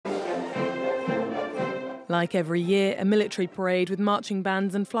Like every year, a military parade with marching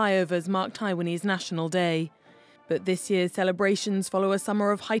bands and flyovers marked Taiwanese National Day. But this year's celebrations follow a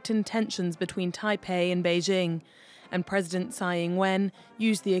summer of heightened tensions between Taipei and Beijing, and President Tsai Ing-wen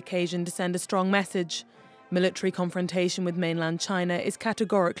used the occasion to send a strong message. Military confrontation with mainland China is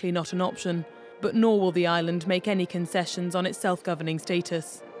categorically not an option, but nor will the island make any concessions on its self-governing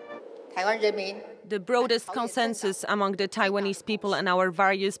status. The broadest consensus among the Taiwanese people and our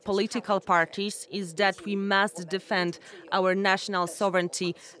various political parties is that we must defend our national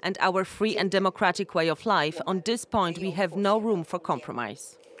sovereignty and our free and democratic way of life. On this point, we have no room for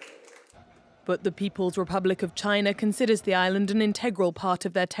compromise. But the People's Republic of China considers the island an integral part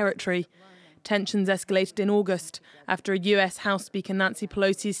of their territory. Tensions escalated in August after a US House Speaker Nancy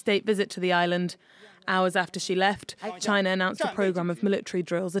Pelosi's state visit to the island. Hours after she left, China announced a program of military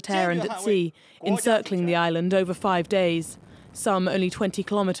drills at air and at sea, encircling the island over 5 days, some only 20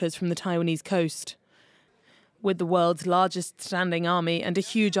 kilometres from the Taiwanese coast. With the world's largest standing army and a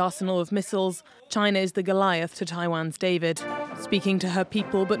huge arsenal of missiles, China is the Goliath to Taiwan's David. Speaking to her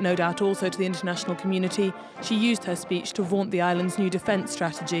people, but no doubt also to the international community, she used her speech to vaunt the island's new defence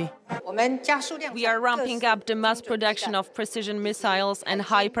strategy. We are ramping up the mass production of precision missiles and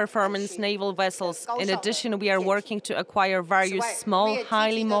high-performance naval vessels. In addition, we are working to acquire various small,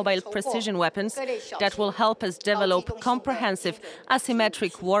 highly mobile precision weapons that will help us develop comprehensive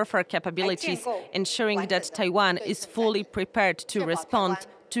asymmetric warfare capabilities, ensuring that Taiwan is fully prepared to respond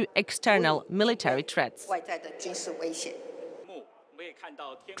to external military threats.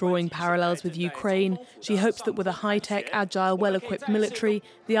 Drawing parallels with Ukraine, she hopes that with a high-tech, agile, well-equipped military,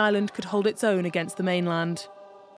 the island could hold its own against the mainland.